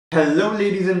Hello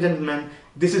ladies and gentlemen,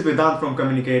 this is Vedant from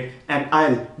Kommunicate and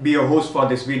I'll be your host for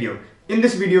this video. In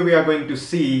this video we are going to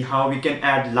see how we can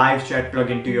add live chat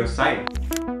plugin to your site.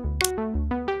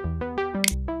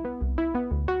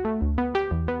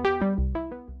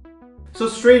 So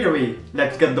straight away,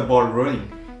 let's get the ball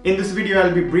rolling. In this video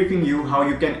I'll be briefing you how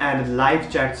you can add live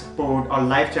chat support or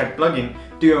live chat plugin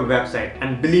to your website,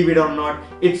 and believe it or not,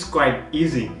 it's quite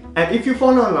easy. And if you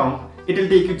follow along, it'll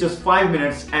take you just 5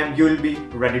 minutes and you'll be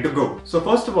ready to go. So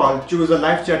first of all, choose a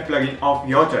live chat plugin of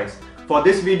your choice. For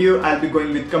this video, I'll be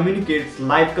going with Kommunicate's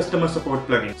live customer support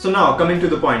plugin. So now coming to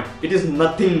the point, it is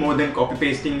nothing more than copy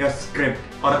pasting a script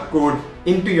or a code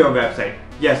into your website.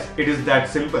 Yes, it is that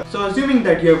simple. So assuming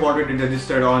that you have already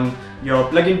registered on your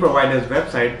plugin provider's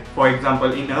website, for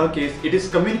example in our case it is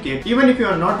Kommunicate, even if you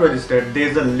are not registered, there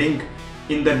is a link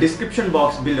in the description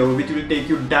box below which will take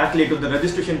you directly to the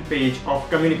registration page of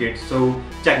Kommunicate, so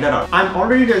check that out. I'm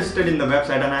already registered in the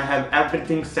website and I have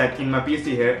everything set in my PC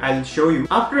here. I'll show you.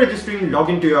 After registering, log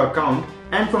into your account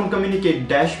and from Kommunicate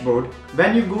dashboard,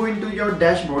 when you go into your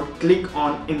dashboard, click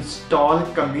on install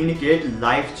Kommunicate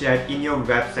live chat in your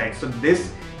website. So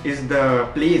this is the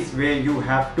place where you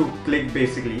have to click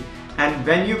basically. And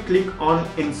when you click on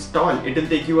install, it will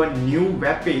take you a new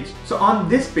web page. So on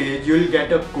this page you will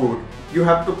get a code. You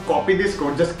have to copy this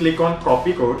code. Just click on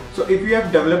copy code. So if you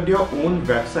have developed your own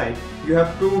website, you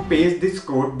have to paste this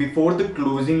code before the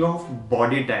closing of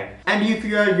body tag. And if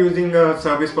you are using a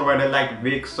service provider like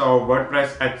Wix or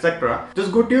WordPress, etc.,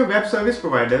 just go to your web service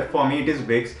provider. For me it is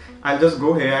Wix. I'll just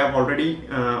go here. I have already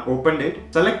opened it.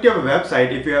 Select your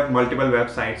website if you have multiple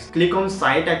websites. Click on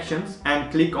site actions and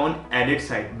click on edit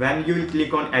site. When you will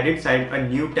click on edit site, a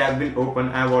new tab will open.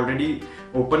 I have already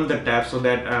opened the tab so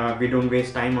that we don't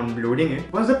waste time on loading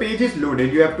it. Once the page is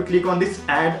loaded, you have to click on this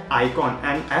add icon,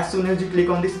 and as soon as you click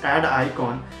on this add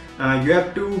icon, you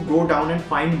have to go down and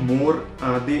find more,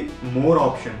 the more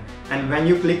option. And when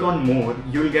you click on more,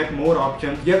 you will get more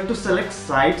options. You have to select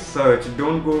site search.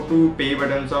 Don't go to pay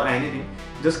buttons or anything.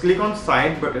 Just click on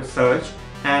site search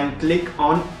and click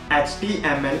on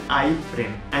HTML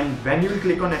iframe. And when you will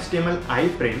click on HTML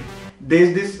iframe, there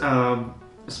is this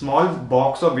small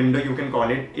box or window, you can call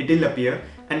it. It will appear,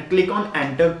 and click on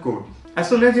enter code. As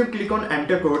soon as you click on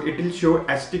enter code, it will show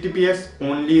HTTPS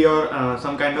only or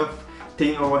some kind of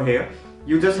thing over here.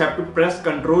 You just have to press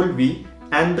Ctrl V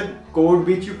and the code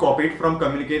which you copied from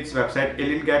Kommunicate's website,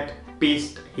 it will get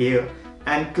pasted here,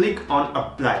 and click on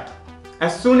apply.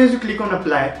 As soon as you click on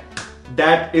apply,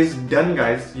 that is done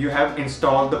guys. You have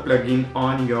installed the plugin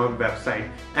on your website.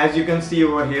 As you can see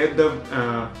over here,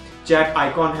 the chat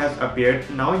icon has appeared.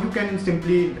 Now you can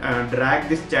simply drag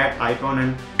this chat icon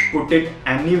and put it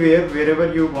anywhere,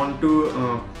 wherever you want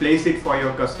to place it for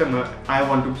your customer. I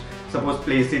want to suppose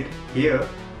place it here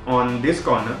on this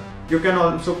corner. You can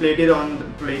also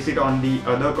place it on the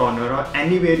other corner or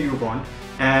anywhere you want.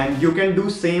 And you can do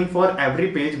same for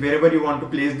every page, wherever you want to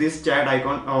place this chat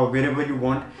icon or wherever you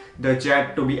want the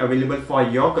chat to be available for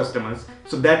your customers.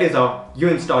 So that is how you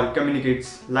install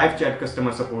Kommunicate's live chat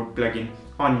customer support plugin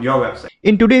on your website.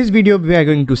 In today's video, we are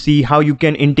going to see how you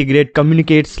can integrate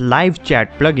Kommunicate's live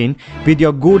chat plugin with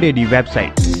your GoDaddy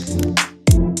website.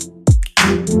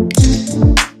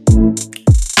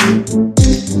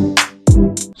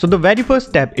 So the very first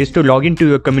step is to log into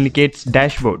your Kommunicate's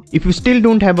dashboard. If you still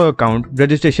don't have an account,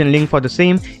 registration link for the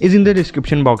same is in the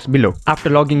description box below. After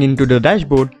logging into the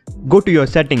dashboard, go to your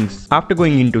settings. After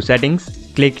going into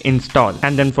settings, click install,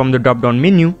 and then from the drop down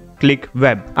menu, click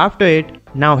web. After it,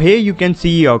 now here you can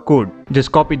see your code.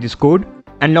 Just copy this code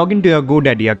and log into your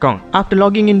GoDaddy account. After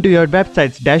logging into your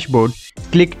website's dashboard,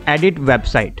 click edit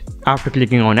website. After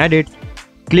clicking on edit,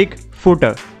 click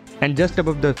footer. And just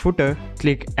above the footer,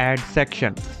 click add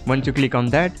section. Once you click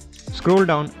on that, scroll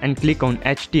down and click on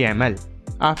HTML.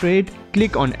 After it,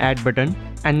 click on add button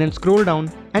and then scroll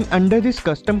down, and under this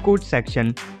custom code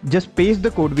section, just paste the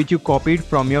code which you copied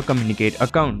from your Kommunicate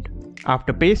account.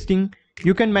 After pasting,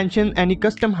 you can mention any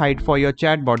custom height for your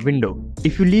chatbot window.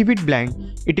 If you leave it blank,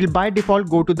 it will by default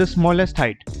go to the smallest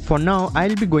height. For now,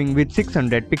 I'll be going with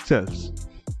 600 pixels.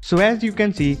 So as you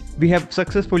can see, we have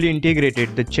successfully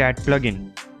integrated the chat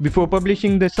plugin. Before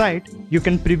publishing the site, you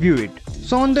can preview it.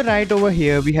 So on the right over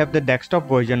here, we have the desktop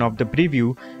version of the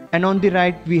preview, and on the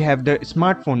right we have the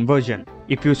smartphone version.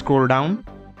 If you scroll down,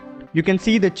 you can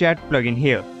see the chat plugin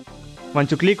here.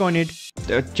 Once you click on it,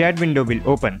 the chat window will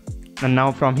open. And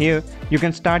now from here, you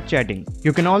can start chatting.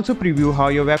 You can also preview how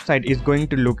your website is going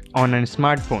to look on a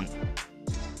smartphone.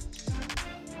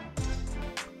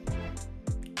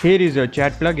 Here is your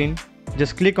chat plugin.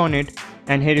 Just click on it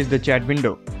and here is the chat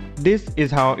window. This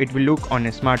is how it will look on a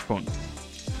smartphone.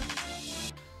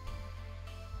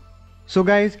 So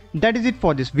guys, that is it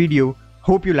for this video.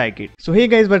 Hope you like it. So hey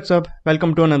guys, what's up?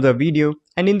 Welcome to another video,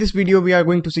 and in this video we are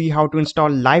going to see how to install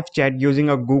live chat using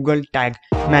a Google Tag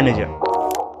Manager.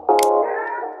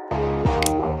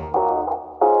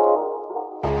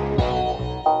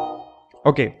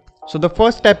 Okay, so the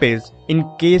first step is, in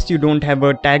case you don't have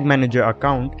a Tag Manager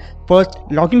account, first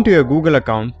log into your Google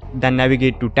account, then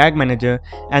navigate to Tag Manager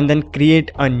and then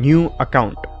create a new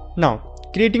account. Now,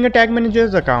 creating a Tag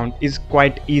Manager's account is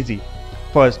quite easy.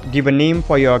 First, give a name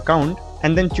for your account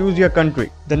and then choose your country.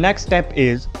 The next step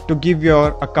is to give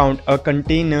your account a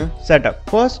container setup.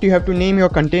 First, you have to name your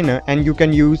container and you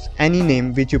can use any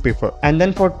name which you prefer. And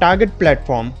then for target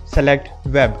platform, select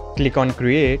web. Click on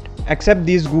create. Accept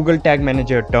these Google Tag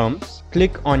Manager terms.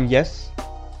 Click on yes.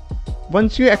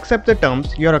 Once you accept the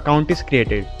terms, your account is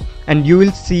created and you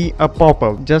will see a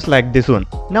pop-up just like this one.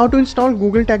 Now to install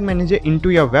Google Tag Manager into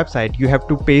your website, you have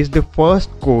to paste the first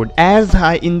code as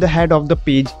high in the head of the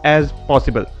page as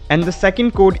possible and the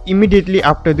second code immediately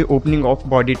after the opening of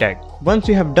body tag. Once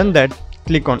you have done that,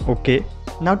 click on OK.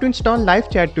 Now to install live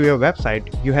chat to your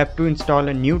website, you have to install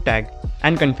a new tag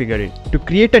and configure it. To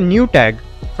create a new tag,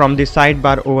 from the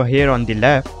sidebar over here on the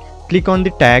left, click on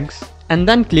the tags and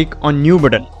then click on new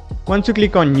button. Once you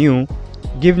click on new,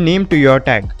 give name to your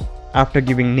tag. After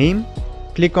giving name,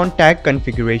 click on tag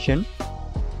configuration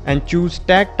and choose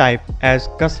tag type as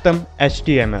custom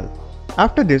HTML.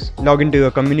 After this, log into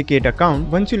your Kommunicate account.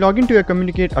 Once you log into your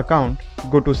Kommunicate account,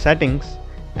 go to settings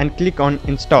and click on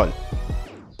install.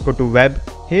 Go to web.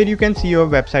 Here you can see your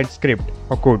website script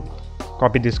or code.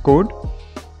 Copy this code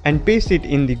and paste it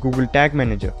in the Google Tag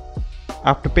Manager.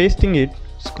 After pasting it,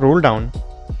 scroll down,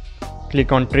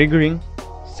 click on triggering,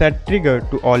 set trigger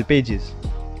to all pages.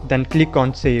 Then click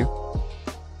on save.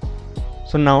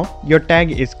 So now your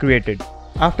tag is created.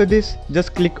 After this,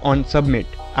 just click on submit.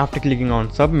 After clicking on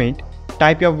submit,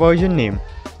 type your version name.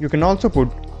 You can also put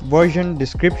version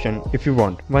description if you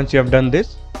want. Once you have done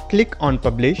this, click on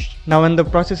publish. Now when the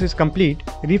process is complete,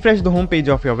 refresh the home page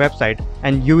of your website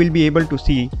and you will be able to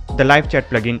see the live chat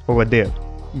plugin over there.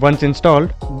 Once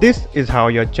installed, this is how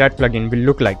your chat plugin will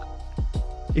look like.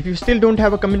 If you still don't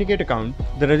have a Kommunicate account,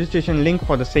 the registration link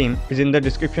for the same is in the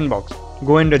description box.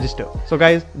 Go and register. So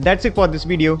guys, that's it for this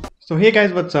video. So hey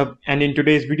guys, what's up? And in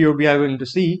today's video, we are going to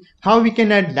see how we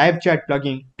can add live chat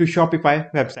plugin to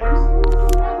Shopify websites.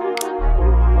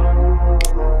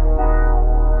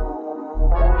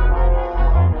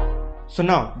 So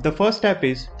now, the first step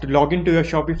is to log into your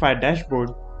Shopify dashboard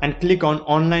and click on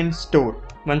Online Store.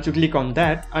 Once you click on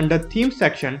that, under Theme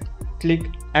section, click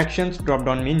Actions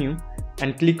drop-down menu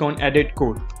and click on Edit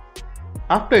Code.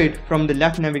 After it, from the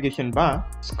left navigation bar,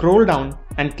 scroll down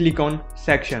and click on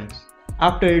Sections.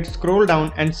 After it, scroll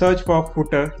down and search for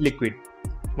Footer Liquid.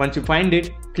 Once you find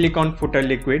it, click on Footer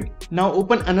Liquid. Now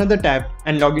open another tab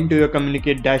and log into your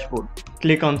Kommunicate dashboard.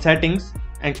 Click on Settings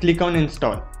and click on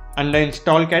Install. Under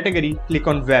Install category, click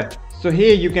on Web. So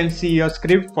here you can see your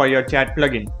script for your chat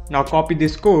plugin. Now copy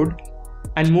this code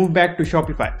and move back to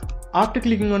Shopify. After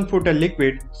clicking on Footer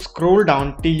Liquid, scroll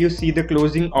down till you see the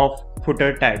closing of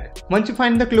footer tag. Once you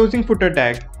find the closing footer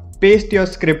tag, paste your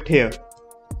script here.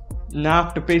 Now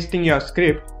after pasting your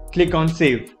script, click on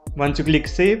Save. Once you click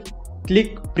Save,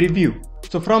 click Preview.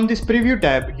 So from this Preview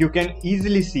tab, you can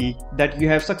easily see that you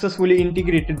have successfully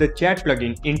integrated the chat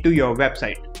plugin into your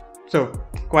website. So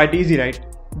quite easy, right?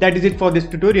 That is it for this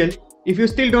tutorial. If you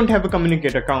still don't have a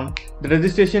Kommunicate account, the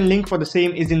registration link for the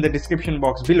same is in the description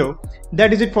box below.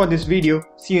 That is it for this video.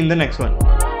 See you in the next one.